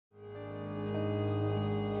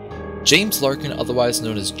James Larkin, otherwise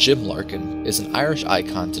known as Jim Larkin, is an Irish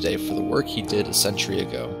icon today for the work he did a century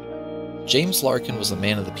ago. James Larkin was a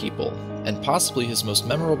man of the people, and possibly his most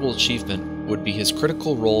memorable achievement would be his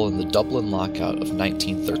critical role in the Dublin lockout of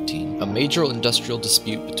 1913, a major industrial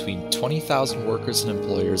dispute between 20,000 workers and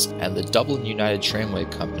employers and the Dublin United Tramway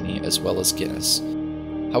Company as well as Guinness.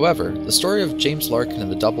 However, the story of James Larkin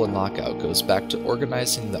and the Dublin lockout goes back to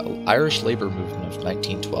organizing the Irish labour movement of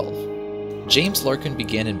 1912. James Larkin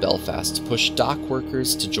began in Belfast to push dock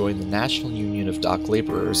workers to join the National Union of Dock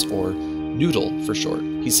Labourers, or NUDL for short.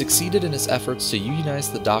 He succeeded in his efforts to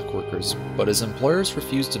unionize the dock workers, but as employers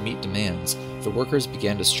refused to meet demands, the workers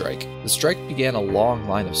began to strike. The strike began a long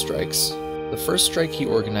line of strikes. The first strike he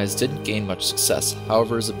organized didn't gain much success,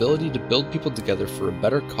 however his ability to build people together for a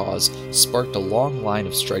better cause sparked a long line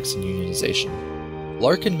of strikes and unionization.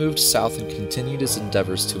 Larkin moved south and continued his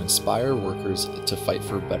endeavors to inspire workers to fight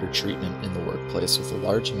for better treatment in the workplace with a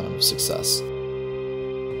large amount of success.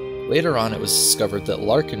 Later on, it was discovered that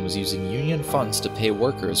Larkin was using union funds to pay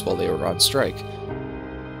workers while they were on strike.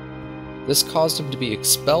 This caused him to be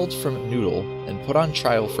expelled from NUDL and put on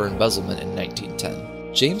trial for embezzlement in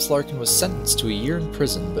 1910. James Larkin was sentenced to a year in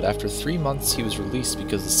prison, but after 3 months he was released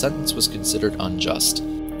because the sentence was considered unjust.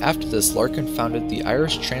 After this, Larkin founded the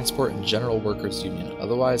Irish Transport and General Workers Union,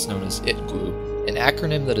 otherwise known as ITGW, an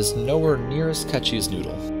acronym that is nowhere near as catchy as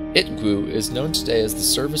NUDL. ITGW is known today as the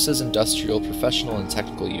Services Industrial Professional and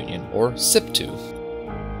Technical Union, or SIPTU.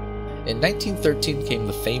 In 1913 came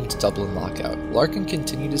the famed Dublin lockout. Larkin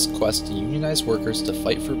continued his quest to unionize workers to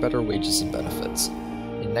fight for better wages and benefits.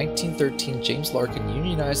 In 1913, James Larkin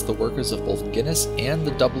unionized the workers of both Guinness and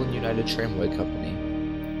the Dublin United Tramway Company.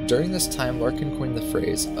 During this time, Larkin coined the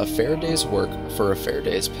phrase, "a fair day's work for a fair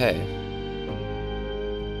day's pay."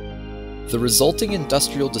 The resulting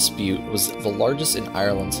industrial dispute was the largest in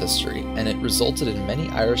Ireland's history, and it resulted in many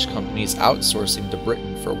Irish companies outsourcing to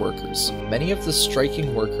Britain for workers. Many of the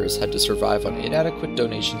striking workers had to survive on inadequate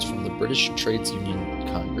donations from the British Trades Union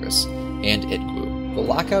Congress and ITGW. The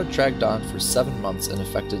lockout dragged on for 7 months and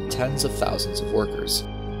affected tens of thousands of workers.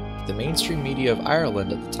 The mainstream media of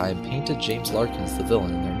Ireland at the time painted James Larkin as the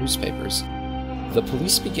villain in their newspapers. The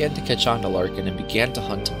police began to catch on to Larkin and began to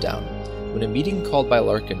hunt him down. When a meeting called by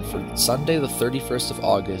Larkin for Sunday the 31st of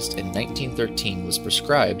August in 1913 was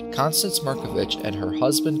prescribed, Constance Markovich and her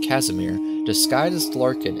husband Casimir disguised as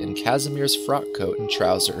Larkin in Casimir's frock coat and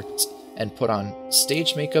trousers and put on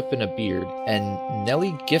stage makeup and a beard, and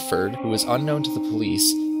Nellie Gifford, who was unknown to the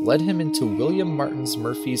police, led him into William Martin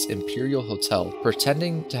Murphy's Imperial Hotel,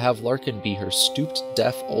 pretending to have Larkin be her stooped,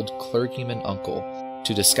 deaf old clergyman uncle,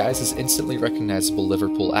 to disguise his instantly recognizable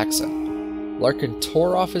Liverpool accent. Larkin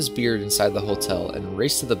tore off his beard inside the hotel and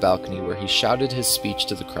raced to the balcony where he shouted his speech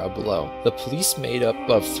to the crowd below. The police, made up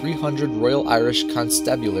of 300 Royal Irish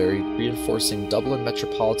Constabulary reinforcing Dublin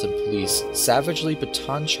Metropolitan Police, savagely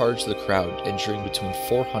baton-charged the crowd, injuring between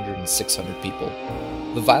 400 and 600 people.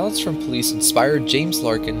 The violence from police inspired James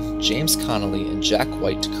Larkin, James Connolly, and Jack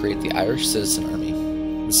White to create the Irish Citizen Army.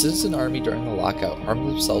 The Citizen Army during the lockout armed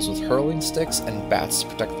themselves with hurling sticks and bats to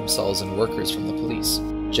protect themselves and workers from the police.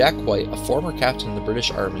 Jack White, a former captain in the British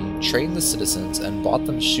Army, trained the citizens and bought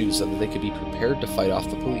them shoes so that they could be prepared to fight off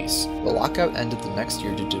the police. The lockout ended the next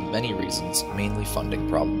year due to many reasons, mainly funding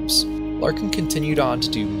problems. Larkin continued on to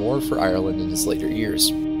do more for Ireland in his later years.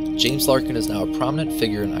 James Larkin is now a prominent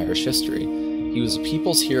figure in Irish history. He was a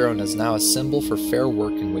people's hero and is now a symbol for fair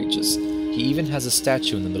work and wages. He even has a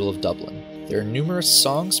statue in the middle of Dublin. There are numerous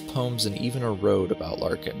songs, poems, and even a road about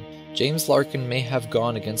Larkin. James Larkin may have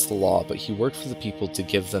gone against the law, but he worked for the people to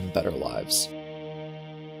give them better lives.